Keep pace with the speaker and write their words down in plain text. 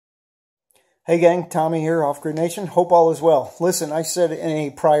Hey gang, Tommy here, Off Grid Nation. Hope all is well. Listen, I said in a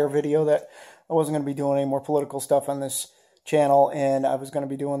prior video that I wasn't going to be doing any more political stuff on this channel, and I was going to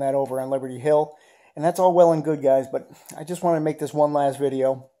be doing that over on Liberty Hill. And that's all well and good, guys, but I just want to make this one last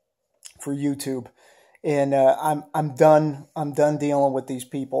video for YouTube. And I'm done dealing with these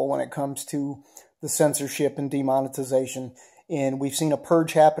people when it comes to the censorship and demonetization. And we've seen a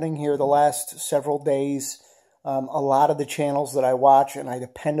purge happening here the last several days. A lot of the channels that I watch and I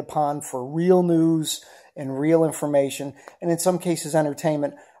depend upon for real news and real information, and in some cases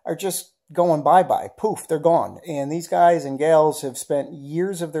entertainment, are just going bye-bye. Poof, they're gone. And these guys and gals have spent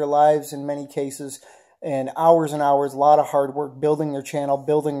years of their lives in many cases and hours, a lot of hard work building their channel,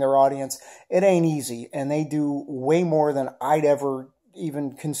 building their audience. It ain't easy, and they do way more than I'd ever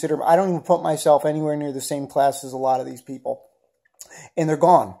even consider. I don't even put myself anywhere near the same class as a lot of these people. And they're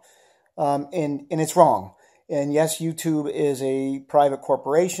gone. And it's wrong. And yes, YouTube is a private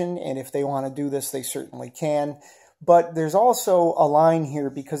corporation, and if they want to do this, they certainly can. But there's also a line here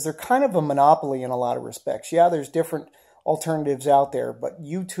because they're kind of a monopoly in a lot of respects. Yeah, there's different alternatives out there, but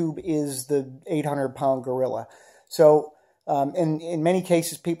YouTube is the 800-pound gorilla. So in many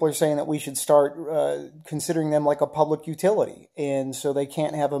cases, people are saying that we should start considering them like a public utility. And so they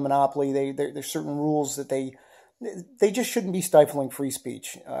can't have a monopoly. There's certain rules that they just shouldn't be stifling free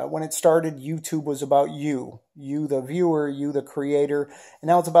speech. When it started, YouTube was about you the viewer, you the creator, and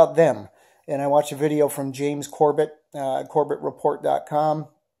now it's about them. And I watched a video from James Corbett, CorbettReport.com.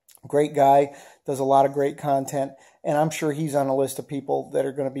 Great guy, does a lot of great content, and I'm sure he's on a list of people that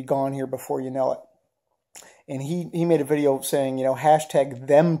are going to be gone here before you know it. And he made a video saying, you know, hashtag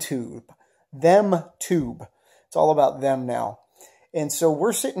ThemTube. ThemTube. It's all about them now. And so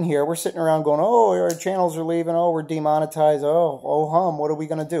we're sitting around going, oh, our channels are leaving, oh, we're demonetized, oh, what are we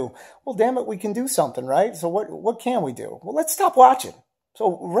going to do? Well, damn it, we can do something, right? So what can we do? Well, let's stop watching.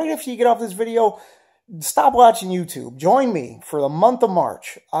 So right after you get off this video, stop watching YouTube. Join me for the month of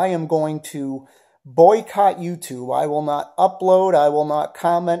March. I am going to boycott YouTube. I will not upload, I will not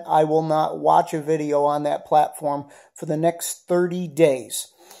comment, I will not watch a video on that platform for the next 30 days.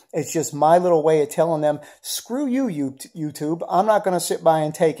 It's just my little way of telling them, screw you, YouTube. I'm not going to sit by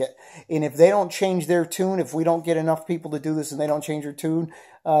and take it. And if they don't change their tune, if we don't get enough people to do this and they don't change their tune,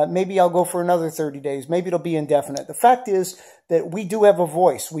 maybe I'll go for another 30 days. Maybe it'll be indefinite. The fact is that we do have a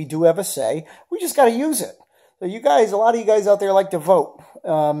voice. We do have a say. We just got to use it. So you guys, a lot of you guys out there like to vote.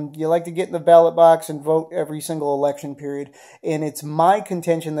 You like to get in the ballot box and vote every single election period. And it's my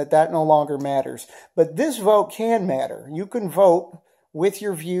contention that that no longer matters. But this vote can matter. You can vote with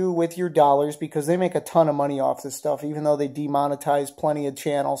your view, with your dollars, because they make a ton of money off this stuff. Even though they demonetize plenty of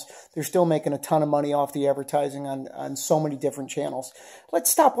channels, they're still making a ton of money off the advertising on so many different channels.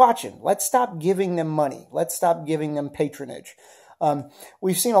 Let's stop watching. Let's stop giving them money. Let's stop giving them patronage.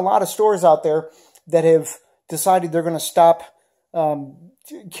 We've seen a lot of stores out there that have decided they're going to stop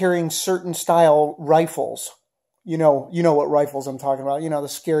carrying certain style rifles. You know what rifles I'm talking about. You know, the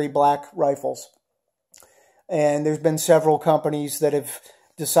scary black rifles. And there's been several companies that have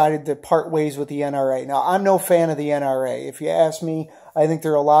decided to part ways with the NRA. Now, I'm no fan of the NRA. If you ask me, I think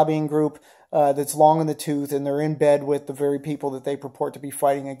they're a lobbying group that's long in the tooth, and they're in bed with the very people that they purport to be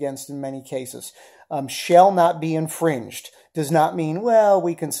fighting against in many cases. Shall not be infringed does not mean, well,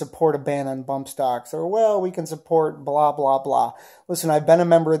 we can support a ban on bump stocks, or, well, we can support blah, blah, blah. Listen, I've been a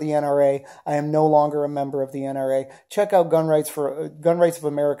member of the NRA. I am no longer a member of the NRA. Check out Gun Rights of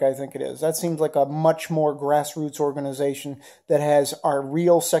America, I think it is. That seems like a much more grassroots organization that has our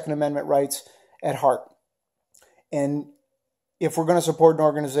real Second Amendment rights at heart. And if we're going to support an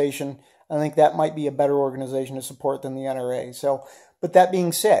organization, I think that might be a better organization to support than the NRA. So, but that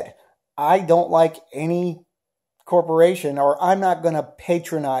being said, I don't like any corporation, or I'm not going to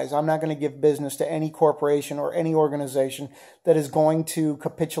patronize, I'm not going to give business to any corporation or any organization that is going to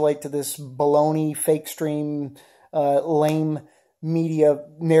capitulate to this baloney, fake stream, lame media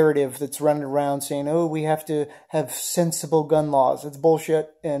narrative that's running around saying, oh, we have to have sensible gun laws. It's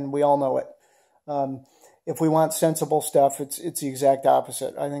bullshit, and we all know it. If we want sensible stuff, it's the exact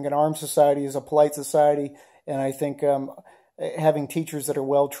opposite. I think an armed society is a polite society, and I think having teachers that are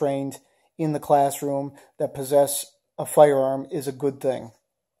well-trained in the classroom that possess a firearm is a good thing.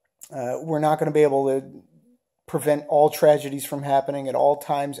 We're not going to be able to prevent all tragedies from happening at all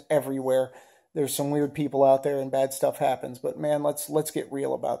times everywhere. There's some weird people out there and bad stuff happens, but man, let's get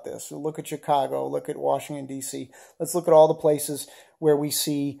real about this. So look at Chicago, look at Washington, D.C. Let's look at all the places where we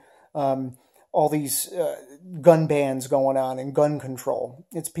see all these gun bans going on and gun control.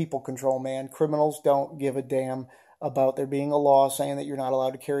 It's people control, man. Criminals don't give a damn. about there being a law saying that you're not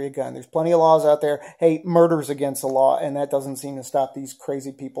allowed to carry a gun. There's plenty of laws out there. Hey, murder's against the law, and that doesn't seem to stop these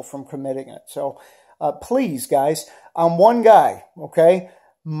crazy people from committing it. So please, guys, I'm one guy, okay?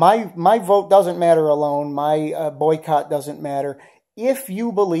 My vote doesn't matter alone. My boycott doesn't matter. If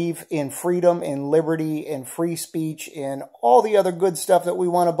you believe in freedom and liberty and free speech and all the other good stuff that we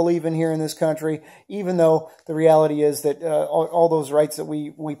want to believe in here in this country, even though the reality is that all those rights that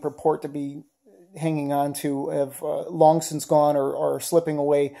we purport to be hanging on to have long since gone or are slipping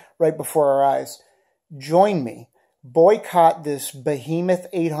away right before our eyes, join me. Boycott this behemoth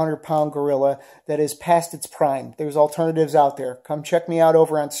 800-pound gorilla that is past its prime. There's alternatives out there. Come check me out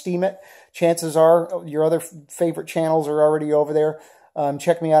over on Steemit. Chances are your other favorite channels are already over there.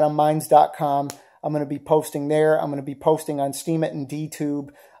 Check me out on minds.com. I'm going to be posting there. I'm going to be posting on Steemit and DTube.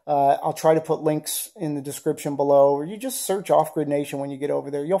 I'll try to put links in the description below, or you just search Off Grid Nation when you get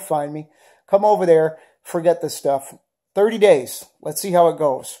over there. You'll find me. Come over there. Forget this stuff. 30 days. Let's see how it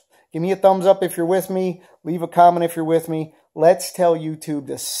goes. Give me a thumbs up if you're with me. Leave a comment if you're with me. Let's tell YouTube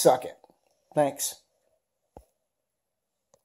to suck it. Thanks.